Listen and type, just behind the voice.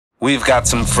We've got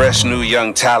some fresh new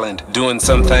young talent doing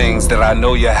some things that I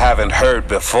know you haven't heard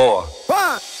before.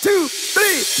 1, 2, 3,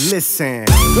 listen.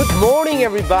 Good morning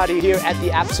everybody here at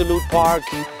the Absolut Park.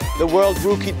 The World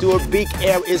Rookie Tour Big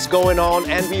Air is going on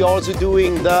and we're also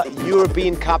doing the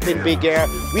European Cup in Big Air.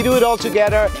 We do it all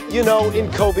together. You know, in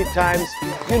COVID times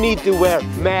you need to wear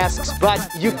masks, but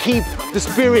you keep the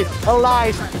spirit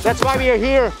alive. That's why we are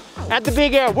here at the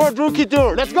Big Air World Rookie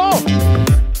Tour. Let's go!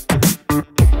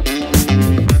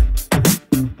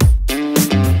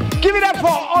 Give it up for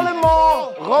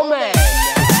Allemand, Romain.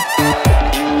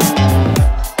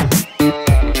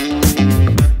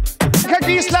 Bianca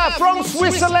Gisler from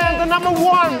Switzerland, the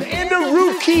 #1 in the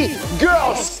rookie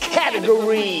girls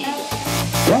category.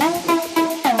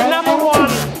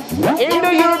 #1 in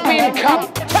the European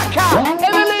Cup, Taka,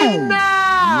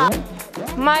 Eveliina.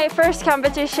 My first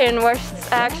competition was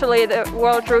actually the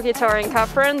World Rookie Touring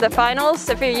Cup Run, the finals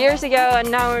a few years ago, and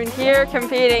now I'm here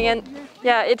competing, and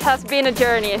yeah, it has been a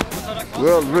journey.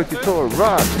 World Rookie Tour,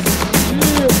 rock!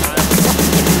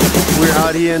 We're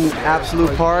out here in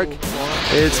Absolut Park.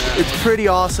 It's pretty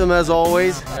awesome as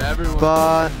always,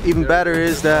 but even better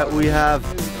is that we have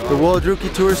the World Rookie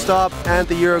Tour stop and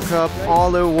the Euro Cup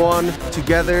all in one,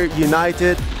 together,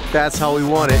 united. That's how we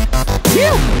want it.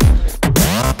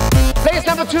 Place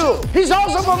 #2, he's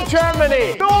also from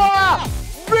Germany, Noah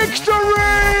Vicktor!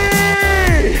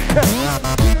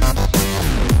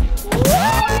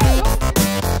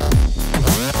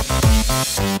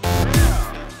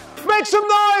 Make some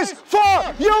noise for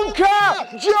Junker,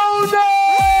 Jonas!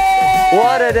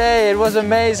 What a day, it was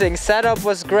amazing. Setup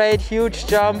was great, huge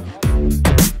jump.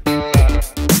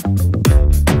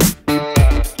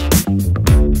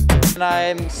 And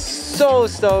I'm so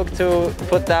stoked to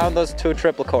put down those 2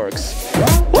 triple corks.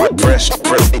 Fresh,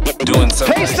 doing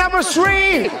something. Place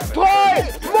 #3, Troy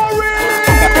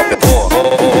Maurice!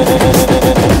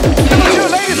 #2,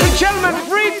 ladies and gentlemen,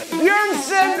 Fried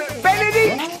Björnsen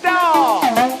Benedicta!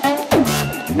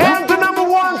 And the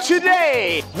 #1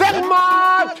 today,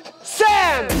 Vermaat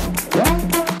Sam!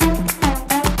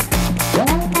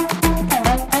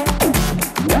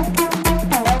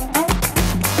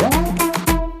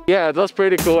 Yeah, it was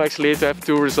pretty cool actually to have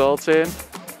 2 results in.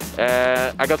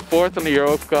 I got 4th on the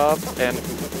Europe-Cup and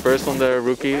 1st on the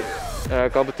rookie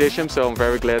competition, so I'm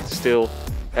very glad to still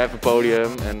have a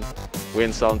podium and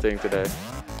win something today.